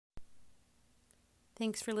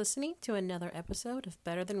Thanks for listening to another episode of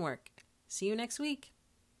Better Than Work. See you next week.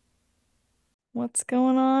 What's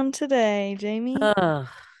going on today, Jamie? Ugh,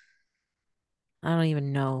 I don't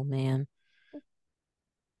even know, man.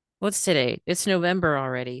 What's today? It's November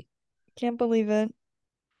already. Can't believe it.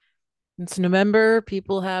 It's November.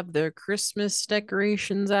 People have their Christmas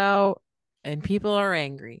decorations out, and people are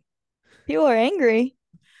angry. People are angry.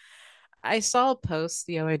 I saw a post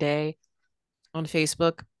the other day on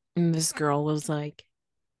Facebook, and this girl was like,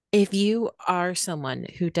 if you are someone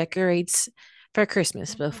who decorates for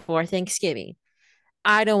Christmas before Thanksgiving,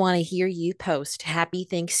 I don't want to hear you post Happy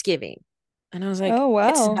Thanksgiving. And I was like, Oh,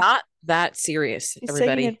 it's wow. not that serious, She's taking it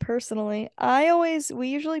everybody. personally. We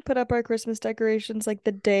usually put up our Christmas decorations like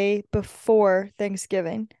the day before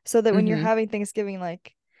Thanksgiving, so that when you're Hmm. having Thanksgiving,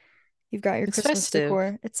 like you've got your It's Christmas festive.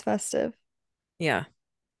 decor. It's festive. Yeah.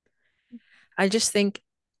 I just think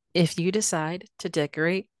if you decide to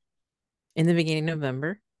decorate in the beginning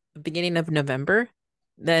of November,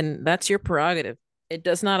 then that's your prerogative. It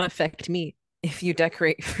does not affect me if you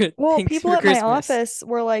decorate for Well, things people for at my Christmas. office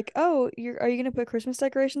were like, "Oh, are you gonna put Christmas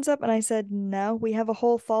decorations up?" And I said, "No, we have a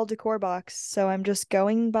whole fall decor box, so I'm just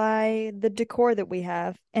going by the decor that we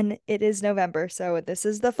have, and it is November, so this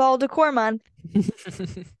is the fall decor month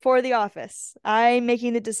for the office. I'm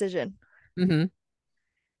making the decision." Hmm.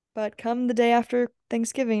 But come the day after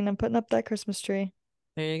Thanksgiving, I'm putting up that Christmas tree.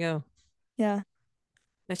 There you go. Yeah.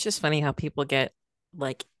 It's just funny how people get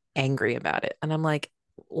like angry about it. And I'm like,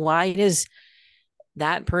 why does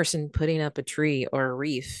that person putting up a tree or a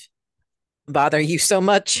wreath bother you so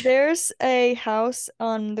much? There's a house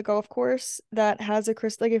on the golf course that has a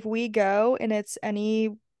Chris like if we go and it's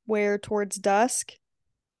anywhere towards dusk,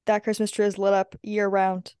 that Christmas tree is lit up year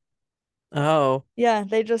round. Oh, Yeah,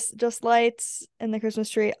 they just lights in the Christmas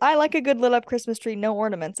tree. I like a good lit up Christmas tree, no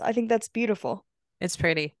ornaments. I think that's beautiful. it's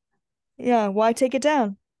pretty. Yeah, why take it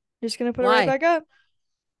down? You're just gonna put it right Why? back up.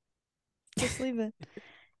 Just leave it.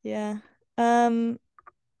 Yeah. Um,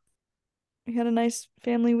 you had a nice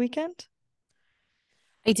family weekend?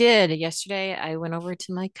 I did. Yesterday, I went over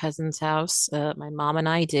to my cousin's house. My mom and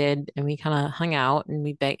I did, and we kind of hung out and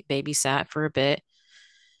we babysat for a bit.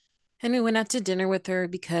 And we went out to dinner with her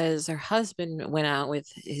because her husband went out with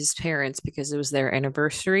his parents because it was their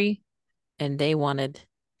anniversary and they wanted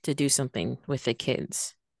to do something with the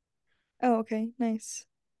kids. Oh, okay, nice.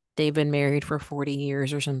 They've been married for 40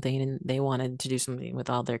 years or something and they wanted to do something with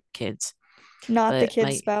all their kids. Not the But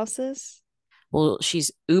kids' spouses? well,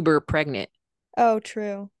 she's uber pregnant. Oh,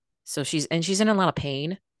 true. So she's in a lot of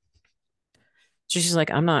pain. So she's like,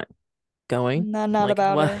 I'm not going. Not Like,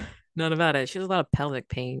 about what? it. Not about it. She has a lot of pelvic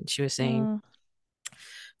pain, she was saying. Uh,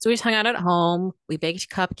 So we just hung out at home. We baked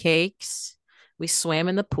cupcakes. We swam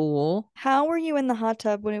in the pool. how were you in the hot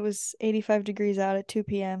tub when it was 85 degrees out at 2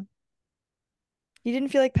 p.m.? You didn't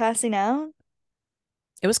feel like passing out?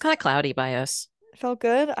 It was kind of cloudy by us. It felt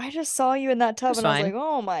good. I just saw you in that It tub was and I was like, fine.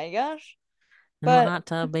 oh my gosh. In the But hot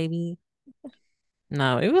tub, baby.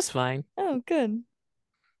 No, it was fine. oh, good.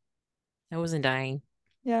 I wasn't dying.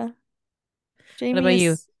 Yeah. What Jamie about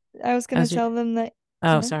you? is, I was gonna How's your tell them that,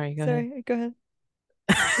 Oh, sorry, sorry, go ahead. sorry, go ahead.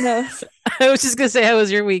 No, I was just gonna say how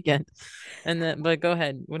was your weekend? And then but go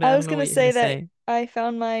ahead. What I I don't was know gonna what you're gonna say that say. I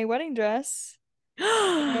found my wedding dress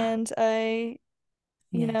and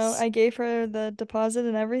Yes. I gave her the deposit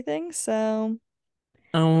and everything. So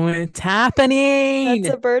Oh, it's that's happening.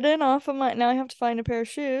 a burden off of my. Now I have to find a pair of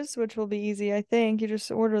shoes, which will be easy, I think. You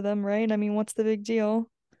just order them, right? I mean, what's the big deal?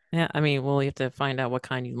 Yeah, I mean, well, you have to find out what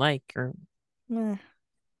kind you like or Eh,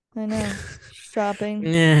 I know. Shopping.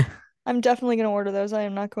 yeah. I'm definitely gonna order those. I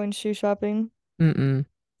am not going shoe shopping. Mm-mm.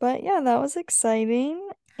 But yeah, that was exciting.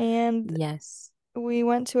 And Yes. we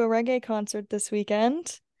went to a reggae concert this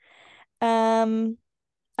weekend. Um,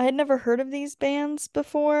 I had never heard of these bands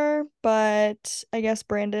before, but I guess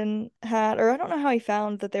Brandon had, or I don't know how he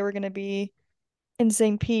found that they were going to be in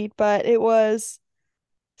St. Pete, but it was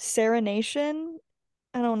Serenation.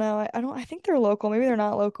 I don't know. I think they're local. Maybe they're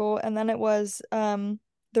not local. And then it was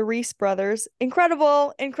the Reese brothers.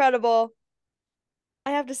 Incredible, incredible.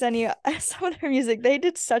 I have to send you some of their music. They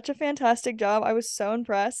did such a fantastic job. I was so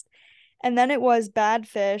impressed. And then it was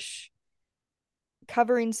Badfish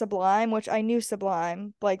covering Sublime, which I knew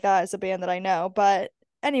Sublime, like that is a band that I know. But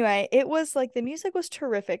anyway, it was like the music was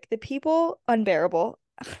terrific. The people unbearable.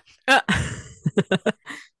 Uh,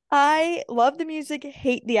 I love the music,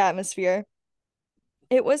 hate the atmosphere.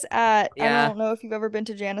 It was at, I yeah. don't know if you've ever been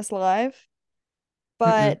to Janice Live, Mm-mm.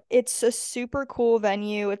 but it's a super cool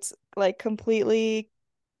venue. It's like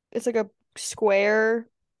it's like a square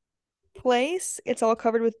place. It's all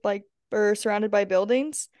covered with like, or surrounded by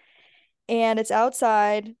buildings, and it's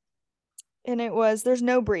outside. and there's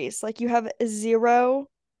no breeze. Like you have zero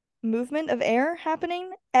movement of air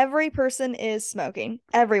happening. Every person is smoking.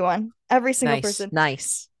 Everyone, every single Nice, person.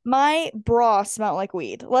 nice. My bra smelled like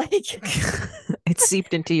weed. Like It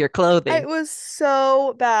seeped into your it clothing. was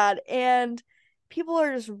so bad. And people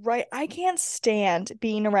are just right. I can't stand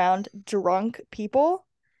being around drunk people.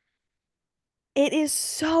 It is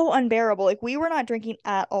so unbearable. Like we were not drinking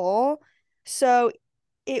at all. So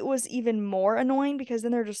it was even more annoying because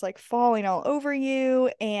then they're just like falling all over you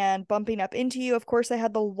and bumping up into you. Of course, I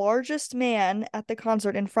had the largest man at the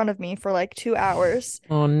concert in front of me for like 2 hours,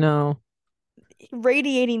 Oh no.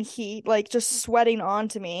 radiating heat, like just sweating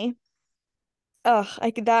onto me. Ugh,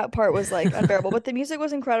 that part was like unbearable. But the music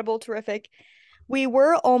was incredible, terrific. We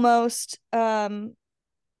were almost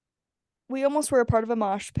we almost were a part of a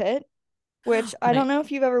mosh pit, which I don't Night. know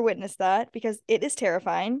if you've ever witnessed that because it is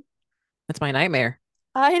terrifying. That's my nightmare.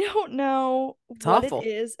 I don't know It's what it awful.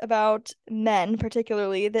 is about men,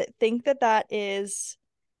 particularly, that think that that is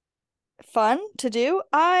fun to do.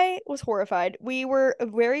 I was horrified. We were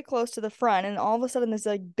very close to the front, and all of a sudden, this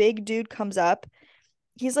like big dude comes up.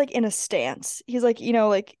 He's like in a stance. He's like,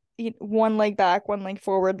 like one leg back, one leg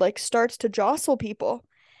forward, like starts to jostle people.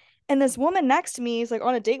 And this woman next to me is like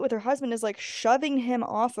on a date with her husband, is like shoving him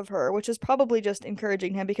off of her, which is probably just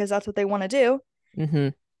encouraging him because that's what they want to do. Hmm.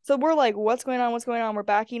 So we're like, what's going on? What's going on? We're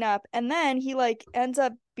backing up. And then he like ends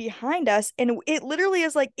up behind us. And it literally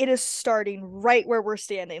is like, it is starting right where we're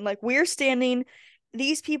standing. Like we're standing.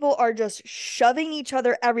 These people are just shoving each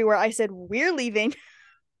other everywhere. I said, we're leaving.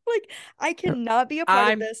 Like, I cannot be a part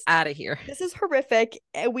of I'm this. out of here. This is horrific.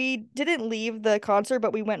 We didn't leave the concert,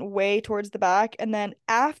 but we went way towards the back. And then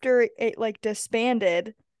after it like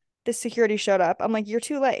disbanded, the security showed up. I'm like, you're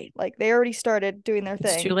too late. Like they already started doing their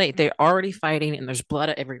It's too thing. late. They're already fighting and there's blood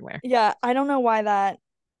everywhere. Yeah, I don't know why that.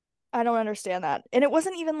 I don't understand that. And it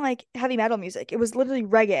wasn't even like heavy metal music. It was literally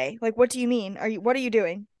reggae. Like, what do you mean? What are you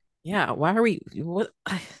doing? Yeah, why are we what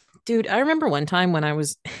dude, I remember one time when I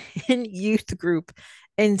was in youth group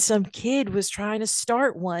and some kid was trying to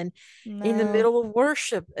start one in the No. middle of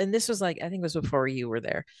worship. And this was like, I think it was before you were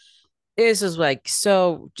there. This was like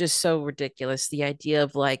so just so ridiculous. The idea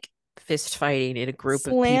of like fist fighting in a group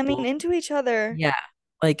of Slamming people. into each other. Yeah.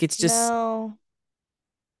 Like it's just No.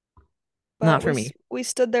 not But for me. we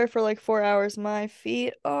stood there for like 4 hours. My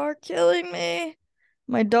feet are killing me.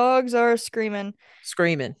 My dogs are screaming.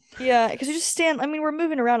 Screaming. Yeah, because you just stand. I mean, we're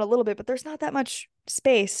moving around a little bit, but there's not that much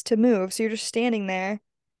space to move, so you're just standing there.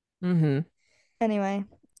 Mm-hmm. Anyway,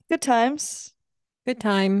 good times. Good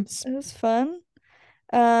times. It was fun.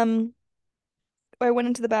 Um, I went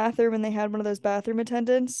into the bathroom and they had one of those bathroom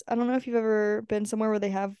attendants. I don't know if you've ever been somewhere where they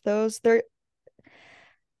have those. They're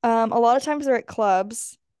a lot of times they're at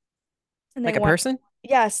clubs and they Like a want person?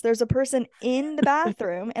 yes, there's a person in the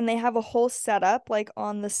bathroom and they have a whole setup like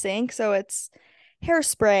on the sink. So it's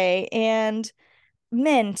hairspray and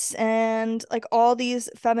mint and like all these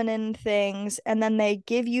feminine things. And then they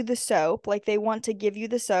give you the soap. Like they want to give you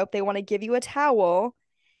the soap. They want to give you a towel.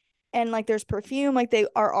 And like there's perfume. Like they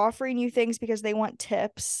are offering you things because they want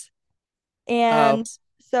tips. Oh. And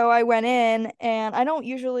so I went in and I don't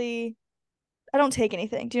take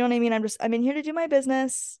anything. Do you know what I mean? I'm in here to do my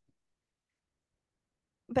business.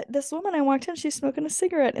 But this woman I walked in, she's smoking a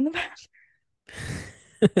cigarette in the bathroom.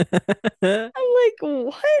 I'm like,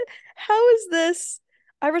 what? How is this?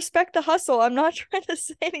 I respect the hustle. I'm not trying to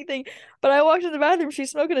say anything, but I walked in the bathroom,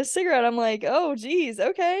 she's smoking a cigarette. I'm like, oh geez,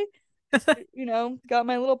 okay. So, got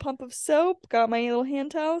my little pump of soap, got my little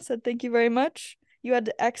hand towel, said thank you very much. You had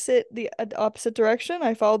to exit the opposite direction.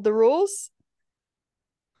 I followed the rules,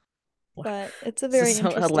 but it's a This is very so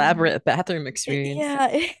interesting. elaborate bathroom experience.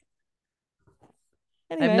 Yeah.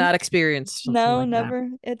 I've Anyway, not experienced something no, like that. never.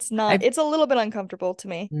 It's not. I've It's a little bit uncomfortable to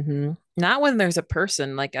me. not when there's a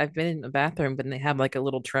person. Like I've been in the bathroom, but they have like a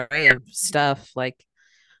little tray of stuff like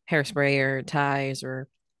hairspray or ties or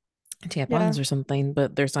Yeah. tampons or something,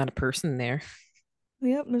 but there's not a person there.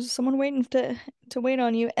 Yep, there's someone waiting to wait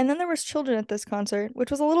on you. And then there was children at this concert,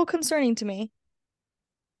 which was a little concerning to me.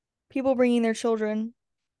 People bringing their children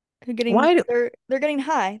who getting Why do they're getting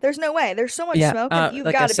high. There's no way. There's so much yeah, smoke and you've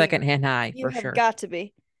like a got to be. secondhand high You for have sure. got to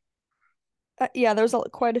be. Yeah, there's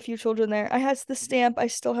quite a few children there. I had the stamp. I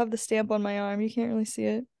still have the stamp on my arm. You can't really see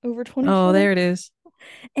it. Over Oh, 24. there it is.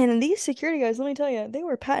 And these security guys, let me tell you, they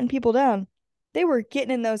were patting people down. They were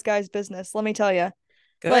getting in those guys' business, let me tell you.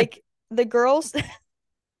 Good. Like the girls,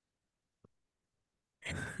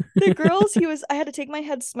 the girls, I had to take my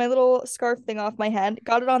little scarf thing off my head,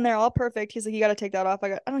 got it on there all perfect. He's like, you got to take that off.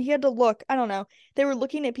 I don't, he had to look. I don't know. They were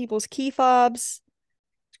looking at people's key fobs,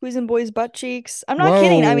 squeezing boys' butt cheeks. I'm not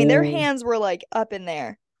kidding. I mean, their Whoa. hands were like up in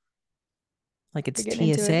there. Like They're it's getting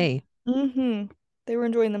into it. TSA. Mm-hmm. They were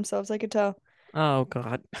enjoying themselves, I could tell. Oh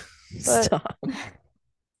God. But Stop.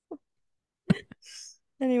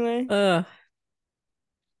 anyway, Uh,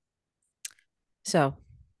 so,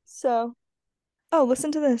 so oh,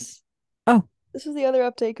 listen to this. oh, This was the other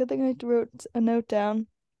update. Good thing I wrote a note down.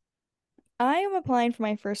 I am applying for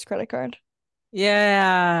my first credit card.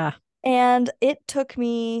 yeah. And it took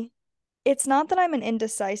me, it's not that I'm an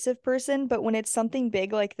indecisive person, but when it's something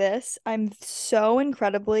big like this, I'm so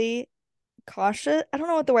incredibly cautious. I don't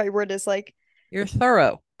know what the right word is. Like, You're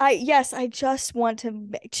thorough. yes, I just want to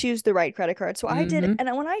choose the right credit card. So I did, Mm-hmm.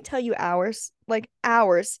 and when I tell you hours, like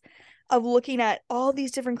hours of looking at all these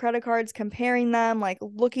different credit cards, comparing them, like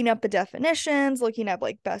looking up the definitions, looking up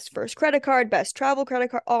like best first credit card, best travel credit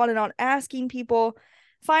card, on and on, asking people.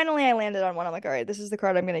 Finally, I landed on one. I'm like, all right, this is the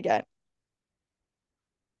card I'm gonna get.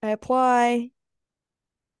 I apply,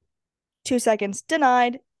 2 seconds,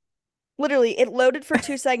 denied. Literally, it loaded for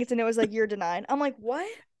 2 seconds and it was like, you're denied. I'm like, what?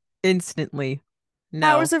 Instantly.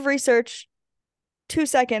 Hours No. of research, 2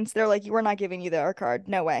 seconds. They're like, we're not giving you our card.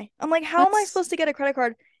 No way. I'm like, how am I That's supposed to get a credit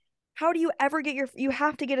card? How do you ever get you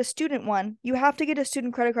have to get a student one. You have to get a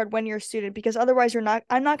student credit card when you're a student because otherwise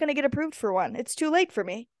I'm not going to get approved for one. It's too late for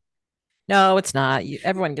me. no, it's not.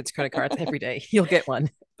 Everyone gets credit cards every day. You'll get one.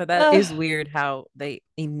 But that is Uh, weird how they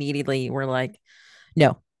immediately were like,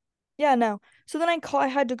 no. yeah, no. So then I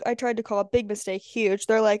tried to call a big mistake, huge.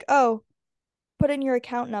 They're like, oh, put in your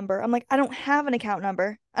account number. I'm like, I don't have an account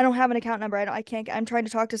number. I don't have an account number. I can't, I'm trying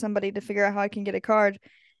to talk to somebody to figure out how I can get a card.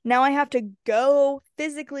 Now I have to go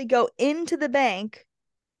physically go into the bank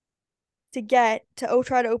to get to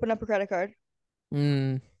try to open up a credit card.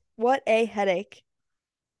 Mm, What a headache.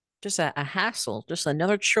 just a hassle, just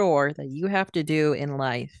another chore that you have to do in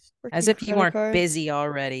life. As Freaking if you credit weren't cards. busy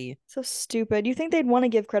already. So stupid. You think they'd want to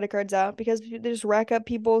give credit cards out because they just rack up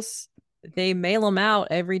people's. They mail them out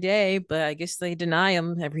every day, but I guess they deny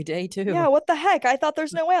them every day Yeah, too. what the heck? I thought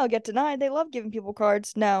there's no way I'll get denied. They love giving people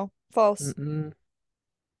cards. No, false. Mm-mm,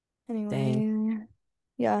 dang. Anyway,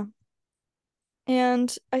 yeah.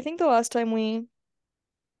 And I think the last time we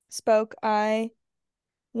spoke, I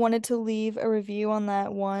wanted to leave a review on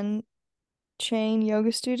that one chain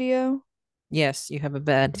yoga studio. Yes, you have a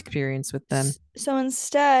bad experience with them. So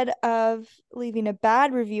instead of leaving a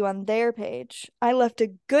bad review on their page, I left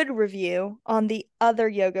a good review on the other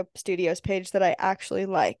yoga studios page that I actually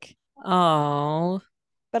like. Oh,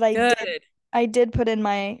 But good. I did put in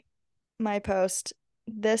my post.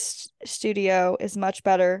 This studio is much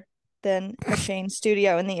better than a chain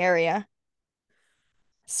studio in the area.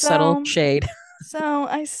 Subtle So shade.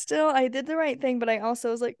 I did the right thing, but I also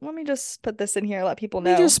was like, let me just put this in here, let people Let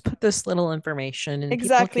me know just put this little information and people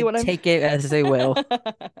exactly could what I'm. take it as they will.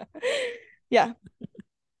 Yeah.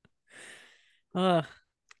 Ugh,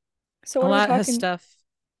 So a what are we lot of talking? stuff.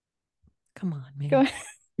 Come on, Go man.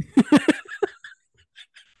 ahead.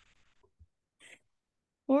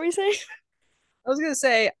 What were you saying? I was gonna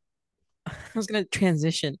say, I was gonna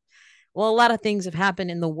transition. Well, a lot of things have happened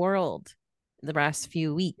in the world in the past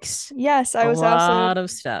few weeks. Yes, I A was also lot of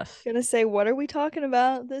stuff. gonna say, what are we talking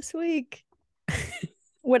about this week?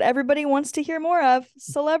 What everybody wants to hear more of,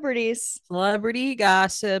 celebrities. Celebrity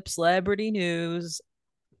gossip, celebrity news.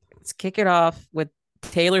 Let's kick it off with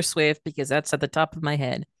Taylor Swift because that's at the top of my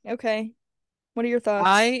head. Okay. What are your thoughts?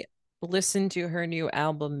 I listened to her new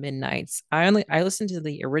album Midnights. I listened to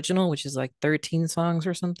the original, which is like 13 songs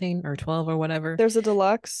or something, or 12 or whatever. There's a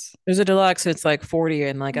deluxe. There's a deluxe, it's like 40,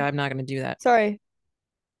 and like I'm not gonna do that. Sorry,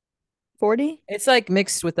 40? It's like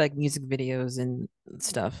mixed with like music videos and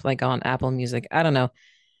stuff, like on Apple Music. I don't know.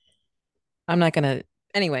 I'm not gonna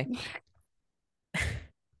anyway.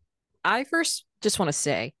 I first just want to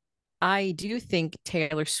say I do think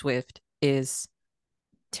Taylor Swift is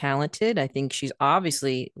talented. I think she's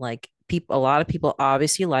obviously like people a lot of people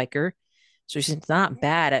obviously like her. So she's not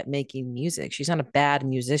bad at making music. She's not a bad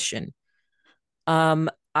musician.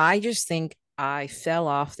 I just think I fell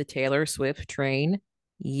off the Taylor Swift train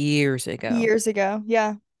years ago. Years ago.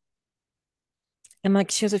 Yeah, And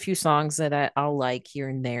like she has a few songs that I'll like here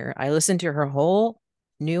and there. I listened to her whole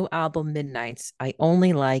new album Midnights. I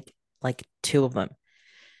only like two of them.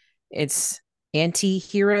 It's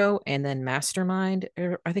Anti-Hero and then Mastermind.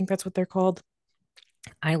 I think that's what they're called.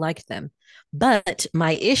 I like them. But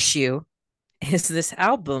my issue is this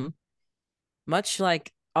album, much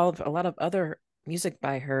like a lot of other music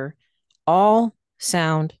by her, all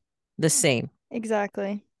sound the same.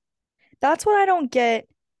 exactly. That's what I don't get.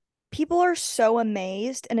 People are so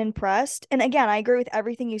amazed and impressed. And again, I agree with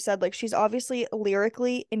everything you said. Like she's obviously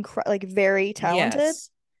lyrically like very talented, Yes.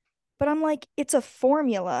 but I'm like, it's a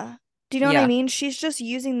formula. Do you know what I Yeah. mean? She's just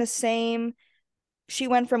using the same. she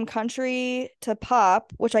went from country to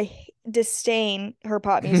pop, which disdain her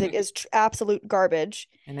pop music is absolute garbage.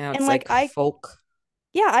 And now And it's like like I folk.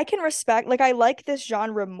 yeah, I can respect like I like this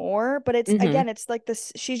genre more, but it's Hmm. again, it's like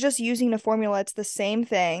this she's just using a formula. It's the same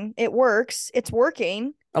thing. It works. It's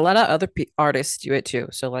working. A lot of other artists do it too.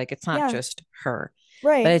 So like it's not Yeah, just her, but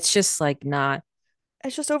right. it's just like not.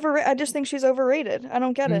 It's just over I just think she's overrated. I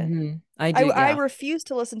don't get it. I do, I yeah. refuse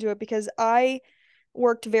to listen to it because I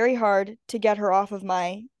worked very hard to get her off of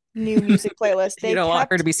my new music playlist. You They don't want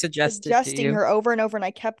her to kept be suggested to suggesting you. her over and over, and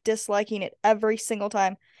I kept disliking it every single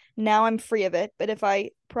time. Now I'm free of it, but if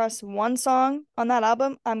I press one song on that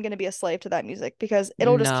album, I'm gonna be a slave to that music because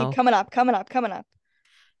it'll just keep No. coming up, coming up, coming up.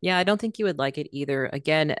 Yeah, I don't think you would like it either.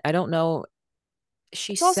 Again, I don't know.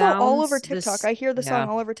 She It's also all over sounds TikTok. this, I hear the song yeah,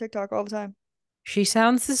 all over TikTok all the time. she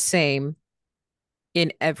sounds the same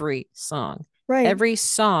in every song. Right. Every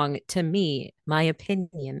song, to me, my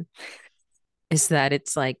opinion is that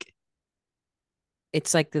it's like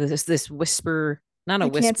this whisper, not a I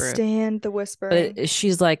can't whisper, stand the but whispering.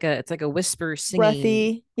 she's like a it's like a whisper singing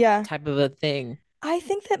Breathy. Yeah. type of a thing. I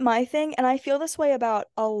think that my thing, and I feel this way about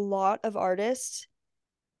a lot of artists,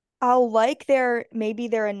 I'll like their maybe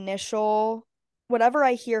their initial whatever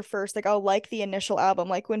I hear first, like I'll like the initial album.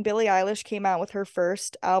 Like when Billie Eilish came out with her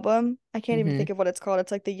first album, I can't even Hmm. think of what it's called.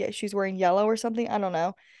 It's like she's wearing yellow or something. I don't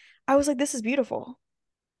know. I was like, this is beautiful.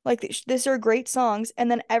 Like these are great songs.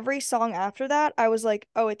 And then every song after that, I was like,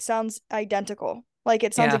 oh, it sounds identical. Like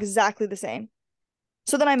it sounds Yeah. exactly the same.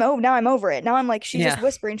 So then now I'm over it. Now I'm like, she's just Yeah.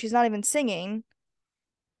 whispering. She's not even singing.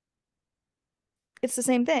 It's the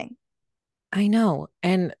same thing. I know.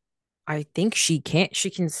 And I think she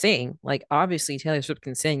can sing. Like obviously Taylor Swift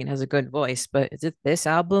can sing and has a good voice, but this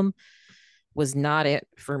album was not it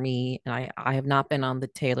for me. And I have not been on the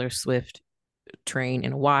Taylor Swift train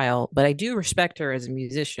in a while, but I do respect her as a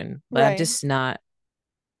musician, but I'm Right. just not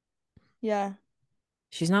Yeah.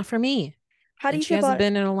 she's not for me. How do And you she feel hasn't about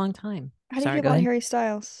been in a long time. how do you Sorry, feel go about ahead. Harry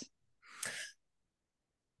Styles?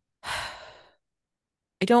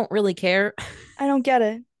 I don't really care. I don't get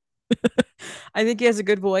it. I think he has a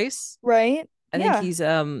good voice. Right? I think Yeah. he's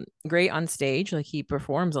great on stage. Like he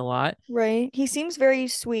performs a lot. Right. He seems very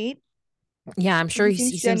sweet. Yeah, I'm sure He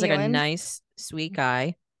seems he seems like a genuine. nice, sweet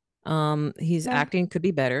guy. His Yeah. acting could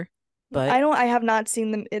be better, but I have not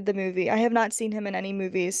seen the movie. I have not seen him in any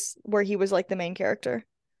movies where he was like the main character.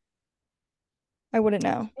 I wouldn't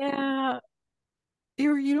know. yeah,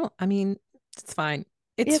 you don't. I mean, it's fine.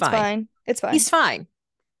 It's It's fine. fine. It's fine. He's fine.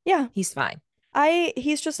 Yeah. He's fine.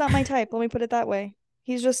 He's just not my type. Let me put it that way.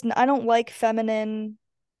 I don't like feminine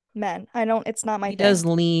men. I don't, it's not my He thing. does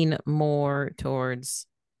lean more towards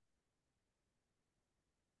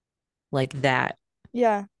like that.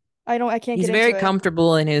 Yeah. I can't He's get very into it.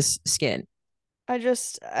 comfortable in his skin. I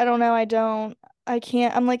don't know. I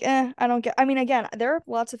can't, I'm like, I don't get, I mean, again, there are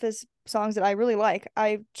lots of his songs that I really like.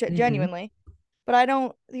 Hmm. Genuinely, but I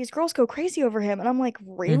don't, these girls go crazy over him. And I'm like,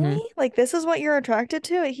 really? Hmm. Like, this is what you're attracted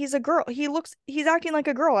to? He's a girl. He's acting like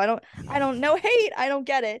a girl. I don't know hate. I don't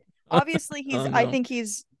get it. Obviously, Oh I no. think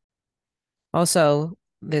he's, Also,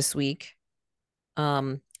 this week,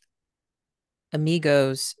 um,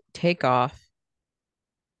 Amigos Takeoff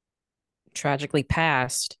tragically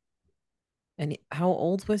passed. And how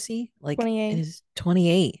old was he? Like in 28. his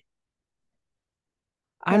 28.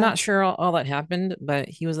 I'm Yeah, not sure all that happened, but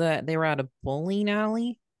they were at a bowling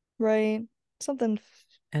alley right. Something,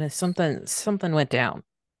 and something went down,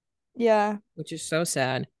 yeah. which is so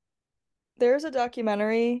sad. There's a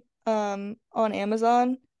documentary, on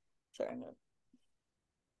Amazon. Sorry,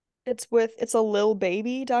 it's a Lil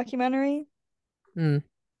Baby documentary. Hmm.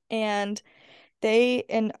 And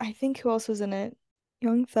and I think who else was in it?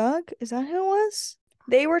 Young Thug? Is that who it was?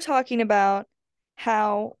 They were talking about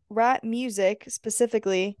how rap music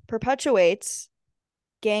specifically perpetuates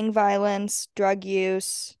gang violence, drug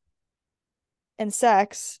use, and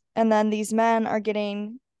sex, and then these men are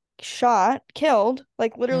getting shot, killed,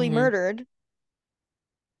 like literally Hmm. murdered,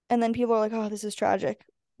 and then people are like, "Oh, this is tragic."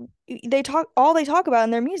 They talk about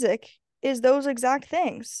in their music is those exact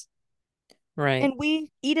things. Right. And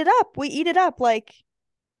we eat it up. We eat it up like,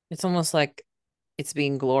 It's almost like it's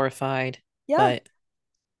being glorified, yeah, but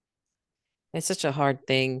it's such a hard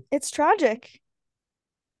thing. it's tragic.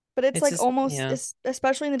 But it's It's like just, almost, yeah,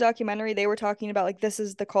 especially in the documentary, they were talking about like this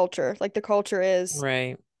is the culture. Like the culture is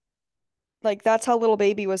right. like that's how Little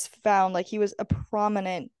Baby was found. Like he was a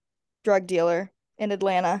prominent drug dealer in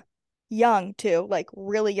Atlanta, young too, like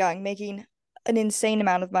really young, making an insane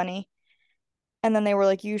amount of money. And then they were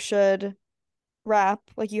like, you should rap.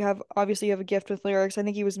 Like you have a gift with lyrics. I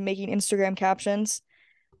think he was making Instagram captions.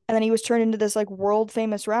 And then he was turned into this like world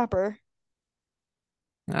famous rapper.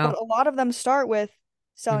 But Oh, a lot of them start with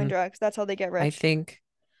selling hmm. drugs. That's how they get I rich. think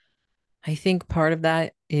I think part of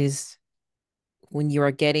that is when you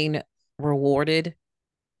are getting rewarded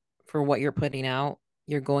for what you're putting out,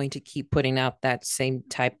 you're going to keep putting out that same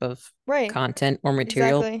type of Right. content or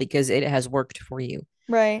material Exactly. because it has worked for you.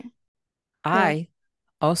 Right. Yeah. I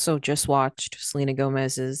also just watched Selena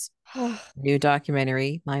Gomez's new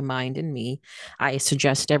documentary, My Mind and Me. I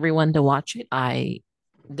suggest everyone to watch it. I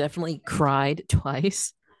definitely cried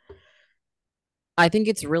twice. I think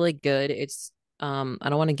it's really good. It's I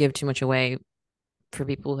don't want to give too much away for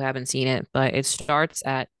people who haven't seen it, but it starts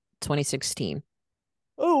at 2016.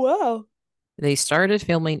 Oh, wow. They started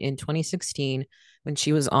filming in 2016 when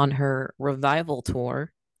she was on her revival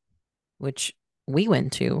tour, which we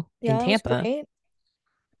went to in Yeah, it was Tampa. great.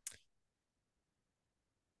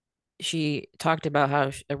 She talked about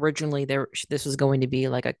how originally this was going to be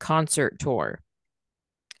like a concert tour,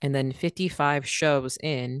 and then 55 shows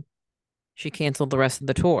in, she canceled the rest of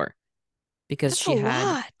the tour because That's a she had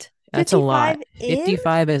lot. that's a lot. 55 in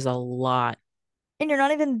 55 is a lot. and you're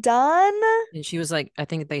not even done? And she was like, I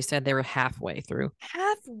think they said they were halfway through.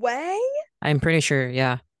 Halfway? I'm pretty sure,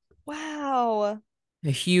 yeah. Wow. A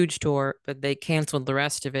huge tour, but they canceled the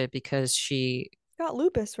rest of it because Got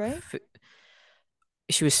lupus, right?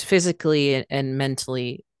 she was physically and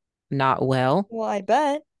mentally not well. Well, I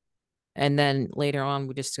bet. And then later on,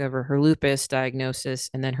 we discover her lupus diagnosis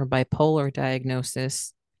and then her bipolar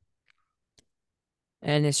diagnosis.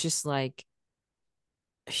 And it's just like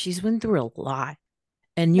she's been through a lot,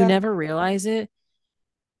 and you Yeah. never realize it.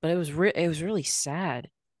 But it was really sad.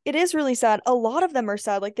 It is really sad. A lot of them are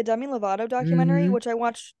sad, like the Demi Lovato documentary, Mm-hmm. which I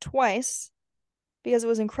watched twice because it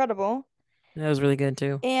was incredible. That was really good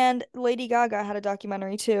too. And Lady Gaga had a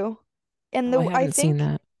documentary too. And Oh, I I haven't seen think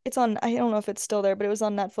that. it's on, I don't know if it's still there, but it was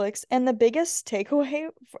on Netflix. And the biggest takeaway,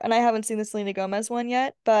 and I haven't seen the Selena Gomez one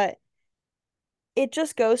yet, but it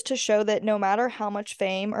just goes to show that no matter how much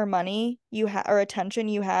fame or money you have or attention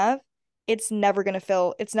you have, it's never gonna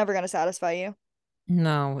satisfy you.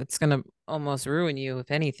 No, it's gonna almost ruin you,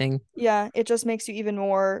 if anything. Yeah, it just makes you even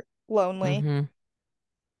more lonely. Mm-hmm.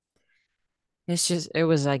 It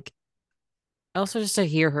was like also just to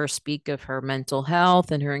hear her speak of her mental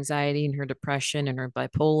health and her anxiety and her depression and her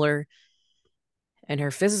bipolar and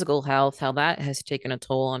her physical health, how that has taken a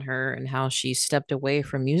toll on her and how she stepped away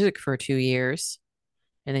from music for 2 years.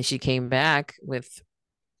 And then she came back with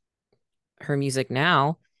her music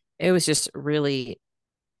now. It was just really,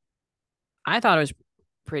 I thought it was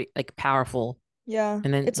pretty like powerful. Yeah,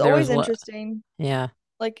 And then it's there always was what, interesting. yeah.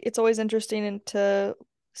 Like it's always interesting to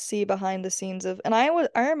see behind the scenes of, and I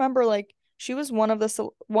remember like she was one of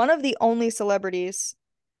the only celebrities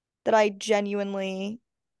that I genuinely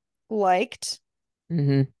liked.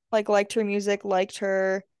 Mm-hmm. Like liked her music, liked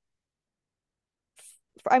her.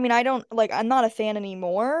 I mean, I don't like I'm not a fan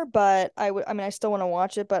anymore, but I mean I still want to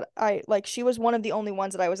watch it, but I like she was one of the only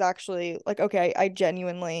ones that I was actually like, okay, I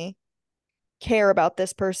genuinely care about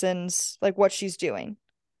this person's like what she's doing.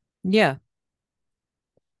 Yeah.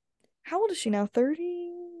 How old is she now?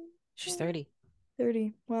 30? She's 30.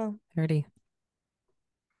 30. Wow. 30.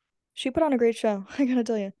 She put on a great show, I gotta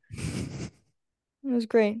tell you. It was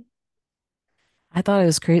great. I thought it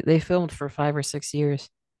was crazy. They filmed for 5 or 6 years.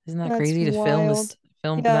 Isn't that That's crazy to wild.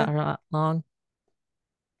 film Yeah. that long?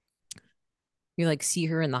 You like see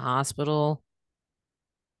her in the hospital.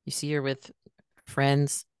 You see her with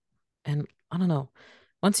friends, and I don't know.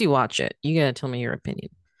 Once you watch it, you gotta tell me your opinion.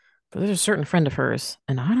 But there's a certain friend of hers,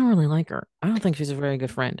 and I don't really like her. I don't think she's a very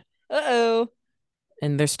good friend. Uh-oh.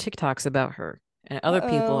 And there's TikToks about her, and other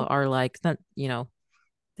people Uh-oh. are like, "That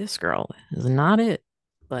this girl is not it."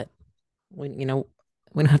 But when we don't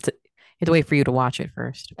have to, you have to wait for you to watch it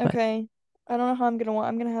first. But Okay. I don't know how I'm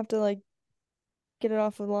gonna have to like get it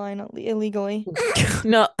off the line illegally.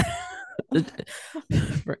 no,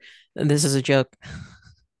 this is a joke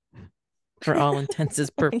for all intents and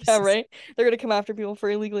Yeah, purposes. right. They're gonna come after people for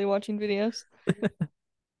illegally watching videos.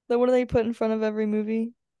 Then what do they put in front of every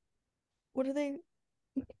movie? What do they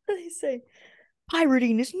what do they say?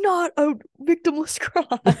 Pirating is not a victimless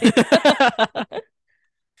crime.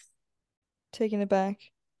 Taking it back.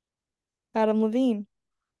 Adam Levine.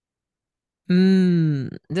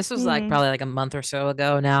 This was like Hmm. probably like a month or so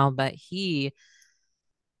ago now, but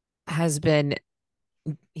has been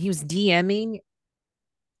he was DMing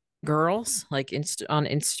girls like on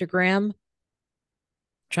Instagram,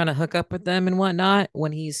 trying to hook up with them and whatnot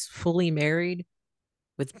when he's fully married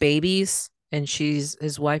with babies and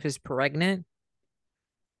his wife is pregnant.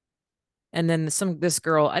 And then this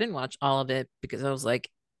girl, I didn't watch all of it because I was like,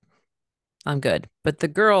 I'm good. But the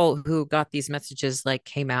girl who got these messages like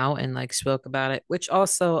came out and like spoke about it, which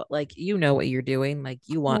also like you know what you're doing. Like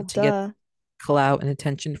you Well, want to get duh. clout and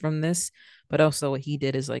attention from this, but also what he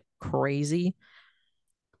did is like crazy.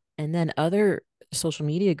 And then other social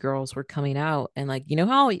media girls were coming out and like you know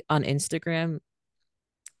how on Instagram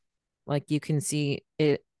like you can see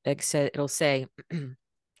it accept it'll say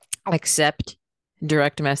accept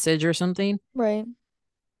direct message or something. Right.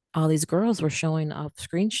 All these girls were showing off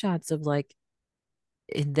screenshots of like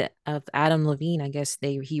of Adam Levine. I guess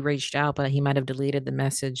he reached out, but he might have deleted the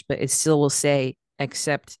message, but it still will say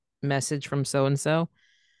accept message from so and so.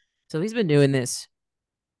 So he's been doing this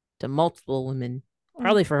to multiple women Oh,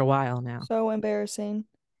 probably for a while now. so embarrassing.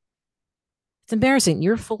 It's embarrassing.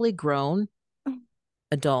 You're a fully grown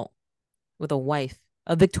adult with a wife,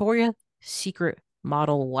 a Victoria's Secret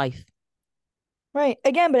model wife. Right.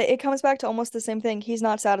 Again, but it comes back to almost the same thing. He's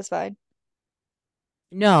not satisfied.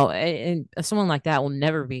 No, and someone like that will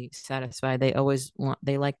never be satisfied. They always want,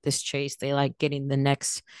 they like this chase. They like getting the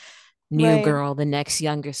next new Right. girl, the next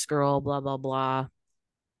youngest girl, blah, blah, blah.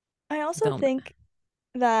 I also Don't, think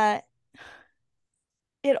that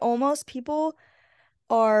it almost people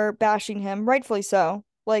are bashing him, rightfully so.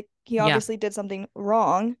 Like he yeah. obviously did something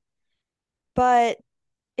wrong, but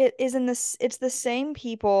it is in this it's the same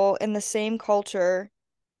people in the same culture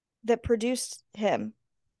that produced him,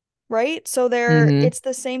 right? So they're Mm it's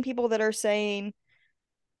the same people that are saying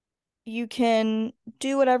you can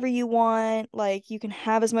do whatever you want, like you can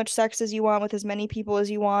have as much sex as you want with as many people as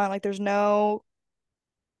you want. Like there's no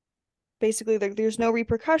basically there's no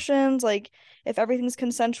repercussions. Like if everything's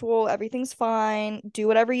consensual, everything's fine. Do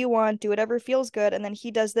whatever you want, do whatever feels good. And then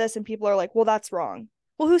he does this and people are like, "Well, that's wrong."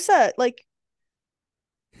 Well, who said? Like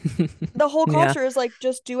hmm. the whole Yeah. culture is like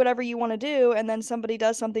just do whatever you want to do and then somebody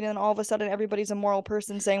does something and then all of a sudden everybody's a moral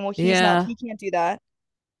person saying, "Well, Yeah. he can't do that."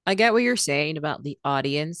 I get what you're saying about the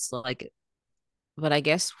audience. Like, but I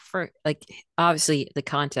guess for like, obviously, the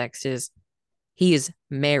context is he is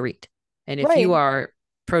married. And if you Right. are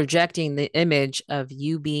projecting the image of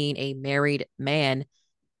you being a married man,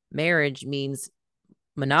 marriage means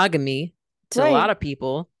monogamy to a lot Right. of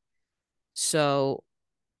people. So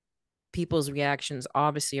people's reactions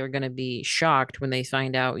obviously are going to be shocked when they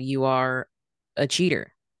find out you are a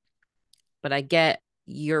cheater. But I get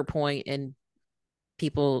your point in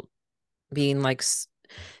people being like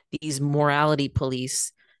these morality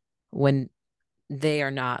police when they are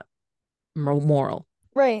not moral.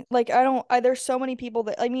 Right. Like I don't there's so many people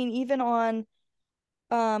that I mean even on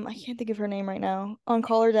I can't think of her name right now. On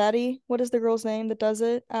Call Her Daddy, what is the girl's name that does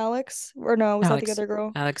it? Alex? Or no, was that the Alex other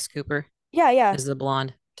girl? Alex Cooper Yeah, yeah. is the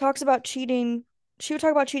blonde. Talks about cheating. She would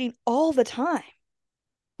talk about cheating all the time.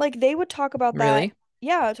 Like they would talk about that. Really?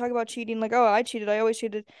 Yeah, talk about cheating. Like, oh, I cheated. I always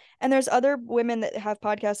cheated. And there's other women that have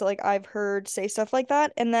podcasts that like I've heard say stuff like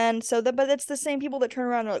that. And then so that, but it's the same people that turn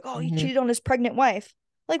around and are like, oh, he Mm-hmm. cheated on his pregnant wife.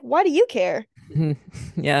 Like, why do you care?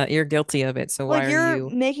 Yeah, you're guilty of it. So why Like are you're you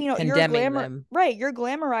making you're condemning glamour them? right, you're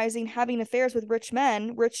glamorizing having affairs with rich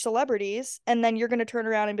men, rich celebrities, and then you're gonna turn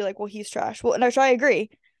around and be like, well, he's trash. Well, and I agree.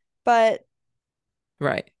 But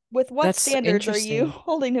Right. with what That's standards are you interesting.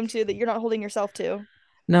 holding him to that you're not holding yourself to?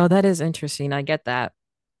 No, that is interesting. I get that.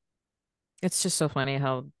 It's just so funny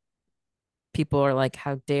how people are like,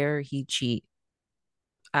 how dare he cheat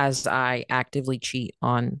as I actively cheat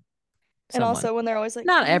on And someone. also when they're always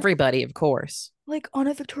Not everybody, of course. on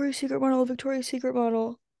a Victoria's Secret model, a Victoria's Secret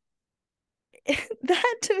model.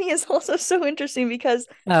 That to me is also so interesting because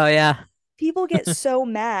Oh, yeah. people get so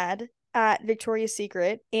mad at Victoria's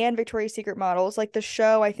Secret and Victoria's Secret models. Like the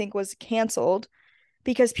show, I think, was canceled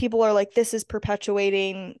because people are like, this is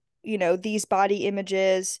perpetuating, these body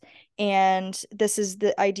images and this is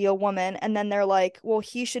the ideal woman. And then they're like, well,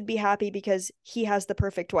 he should be happy because he has the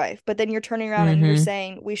perfect wife. But then you're turning around and you're Mm-hmm.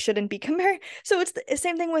 saying we shouldn't be married. So it's the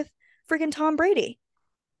same thing with freaking Tom Brady.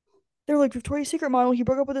 They're like Victoria's Secret model. He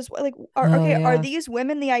broke up with his like. Oh, Okay, are yeah. these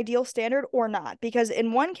women the ideal standard or not? Because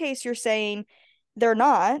in one case you're saying they're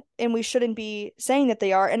not, and we shouldn't be saying that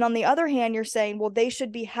they are, and on the other hand you're saying, well, they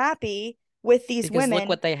should be happy with these Because look women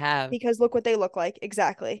what they have. because look what they look like.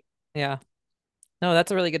 Exactly. Yeah. No,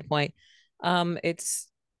 that's a really good point. It's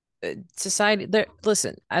society there.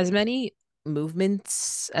 Listen, as many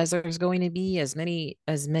movements as there's going to be, as many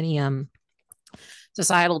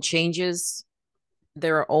societal changes,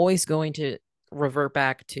 there are always going to revert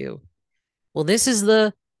back to, well, this is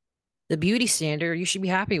the beauty standard. You should be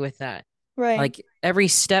happy with that. Right. Like every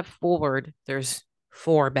step forward, there's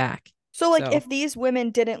four back. So like So if these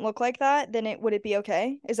women didn't look like that, then it would it be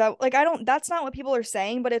okay? Is that like I don't that's not what people are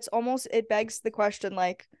saying, but it's almost it begs the question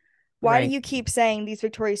like why do right. you keep saying these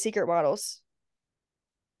Victoria's Secret models?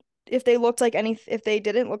 if they looked like any if they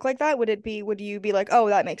didn't look like that, would you be like, "Oh,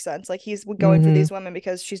 that makes sense. Like he's going for Hmm. these women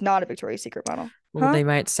because she's not a Victoria's Secret model." Well, Huh? they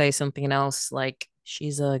might say something else like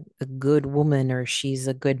she's a good woman or she's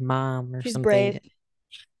a good mom or She's brave. something.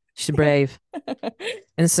 She's brave.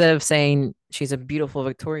 Instead of saying she's a beautiful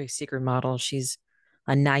Victoria's Secret model, she's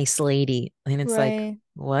a nice lady. And it's like, Right.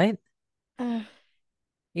 what? Ugh,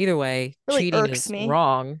 Either way, really cheating irks is me.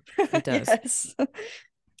 wrong. It does. Yes.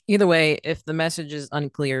 Either way, if the message is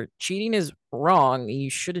unclear, cheating is wrong. You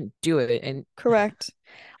shouldn't do it. And Correct.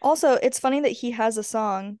 Also, it's funny that he has a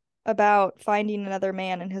song about finding another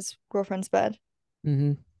man in his girlfriend's bed.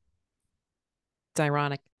 mhm, it's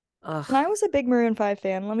ironic. And I Ugh. was a big Maroon 5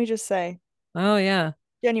 fan, let me just say. Oh yeah.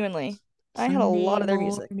 Genuinely. I had a lot Sunday of their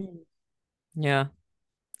music. morning. Yeah.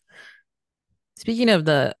 Speaking of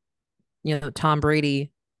the, Tom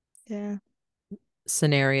Brady Yeah.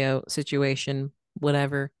 scenario, situation,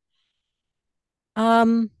 whatever.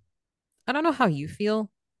 Um, I don't know how you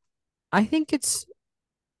feel. I think it's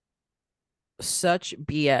such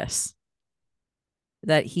BS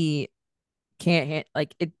that he can't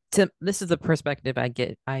like it this is the perspective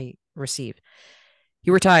I receive.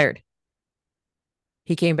 He retired.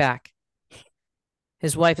 He came back.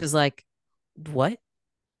 His wife is like, "What?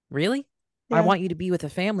 Really? I Yeah. want you to be with a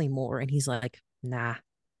family more." And he's like, "Nah."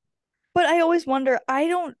 But I always wonder, I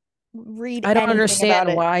don't read I don't anything about understand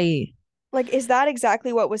it. why. Like, is that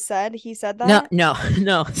exactly what was said? He said No, that? no,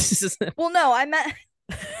 no. This is Well, no, I meant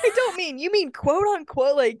I don't mean you mean quote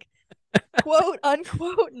unquote like quote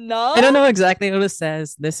unquote I nah. don't know exactly what it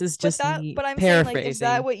says. This is just me But I'm saying like is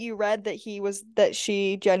that paraphrasing. what you read that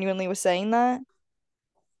she genuinely was saying that?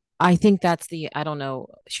 I think that's I don't know,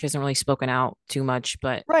 she hasn't really spoken out too much,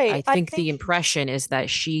 but I Right. I think the think impression is that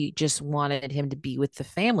she just wanted him to be with the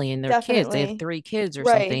family and their kids. They have definitely. three kids or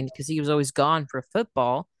Right. something because he was always gone for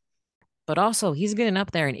football. But also, he's getting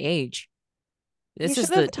up there in age. This is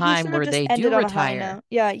the He time should have where just they do ended on a high retire. note.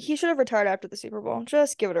 Yeah, he should have retired after the Super Bowl.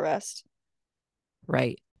 Just give it a rest.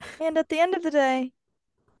 Right. And at the end of the day,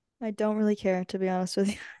 I don't really care, to be honest with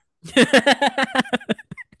you.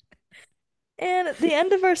 And at the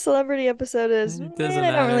end of our celebrity episode is, It man, doesn't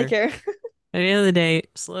I don't really matter. care. At the end of the day,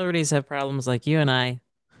 celebrities have problems like you and I.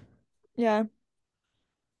 Yeah.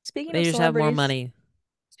 Speaking They of just have more celebrities, money.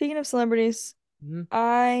 speaking of celebrities, Mhm.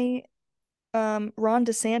 I Ron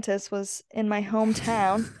DeSantis was in my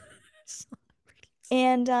hometown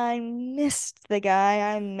and I missed the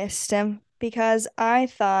guy. I missed him because I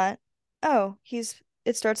thought, oh,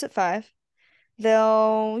 it starts at 5.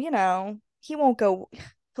 They'll, he won't go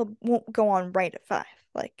on right at 5.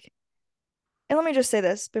 Like, and let me just say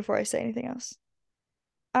this before I say anything else.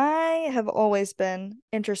 I have always been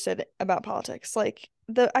interested about politics. I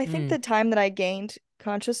think Mm. the time that I gained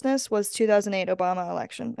consciousness was 2008 Obama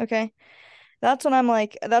election, okay? That's when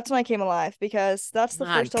I came alive because that's the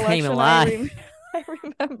I first came election alive. I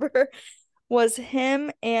remember was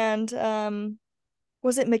him and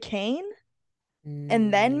was it McCain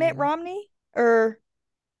and then Mitt Mm. Romney or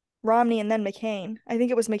Romney and then McCain? I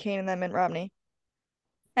think it was McCain and then Mitt Romney.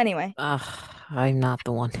 Anyway, I'm not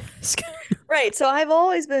the one. right, so I've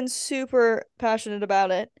always been super passionate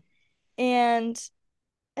about it. And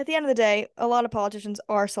at the end of the day, a lot of politicians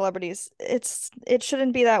are celebrities. It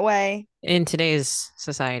shouldn't be that way. In today's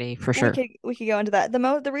society, for We sure. could we could go into that.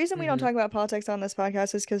 The reason we don't Hmm. talk about politics on this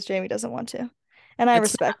podcast is because Jamie doesn't want to. And I It's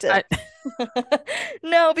respect not. it.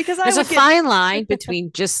 No, because I There's a would get fine line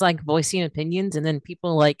between just like voicing opinions and then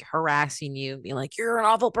people like harassing you, being like, "You're an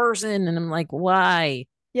awful person," and I'm like, "Why?"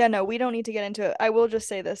 Yeah, no, we don't need to get into it. I will just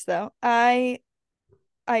say this though. I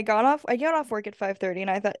got off work at 5:30 and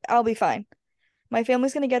I thought I'll be fine. My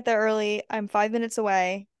family's gonna get there early. I'm 5 minutes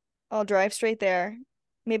away. I'll drive straight there.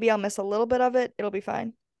 Maybe I'll miss a little bit of it. It'll be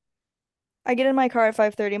fine. I get in my car at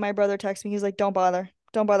 5:30. My brother texts me. He's like, "Don't bother.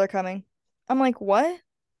 Don't bother coming." I'm like, "What?"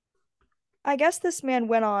 I guess this man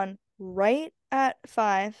went on right at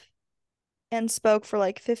 5 and spoke for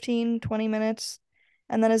like 15, 20 minutes.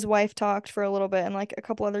 And then his wife talked for a little bit and like a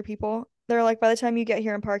couple other people. They're like, by the time you get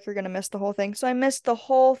here in park, you're gonna miss the whole thing. So I missed the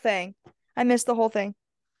whole thing. I missed the whole thing.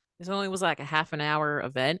 This only was like a half an hour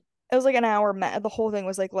event. It was like an hour. The whole thing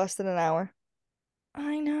was like less than an hour.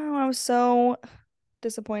 I know. I was so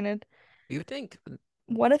disappointed. You think,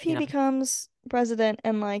 What if he you know? becomes president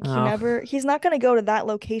and like Oh, he's not gonna go to that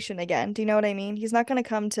location again. Do you know what I mean? He's not gonna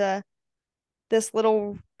come to this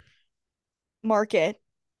little market.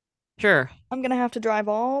 sure. I'm gonna have to drive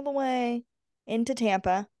all the way into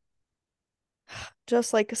Tampa.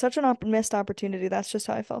 Just like such an missed opportunity. That's just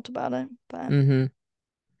how I felt about it. But Mm-hmm. it's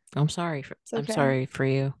I'm okay. sorry for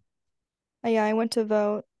you. Yeah, I went to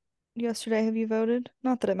vote. yesterday. Have you voted?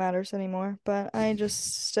 Not that it matters anymore, but I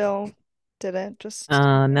just still did it. Just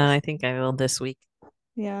No, I think I will this week.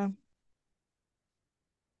 yeah,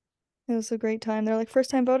 it was a great time. They're like, first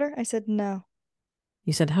time voter? I said no.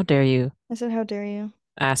 You said, how dare you I said, how dare you?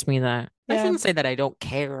 ask me that? I Yeah. shouldn't say that I don't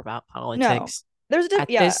care about No. politics. There's a diff At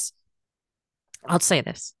yeah, this, I'll say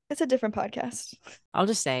this. it's a different podcast. I'll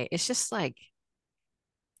just say it's just like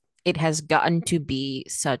it has gotten to be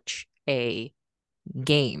such a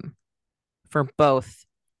game for both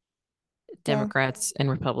Yeah. Democrats and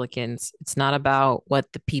Republicans. It's not about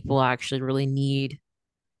what the people actually really need.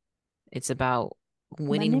 It's about Money,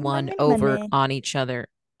 winning one money, over money. on each other.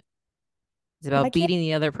 It's Why about can't beating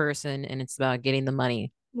the other person and it's about getting the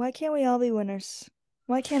money. why can't we all be winners?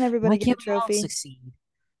 Why can't everybody Why get a can't we all trophy? succeed?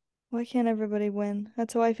 Why can't everybody win?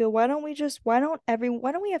 That's how I feel. Why don't we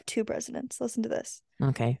have two presidents? Listen to this.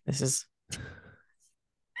 Okay, this is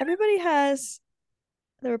Everybody has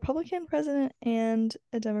the Republican president and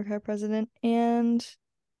a Democrat president, and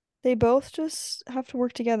they both just have to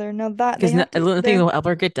work together. Now that because nothing they're will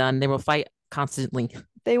ever get done. They will fight constantly.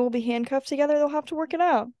 they will be handcuffed together. They'll have to work it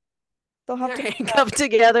out. They'll have They're to handcuffed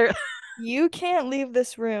together you can't leave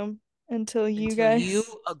this room until you until you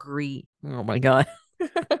guys. agree. Oh my God.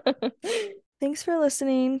 Thanks for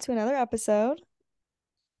listening to another episode.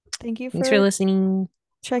 Thank you Thanks for for listening.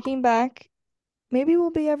 checking back. Maybe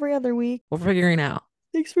we'll be every other week. We're figuring out.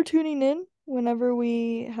 Thanks for tuning in whenever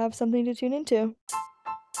we have something to tune into.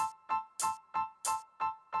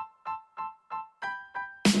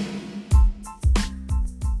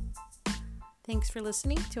 Thanks for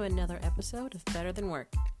listening to another episode of Better Than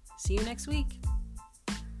Work. See you next week.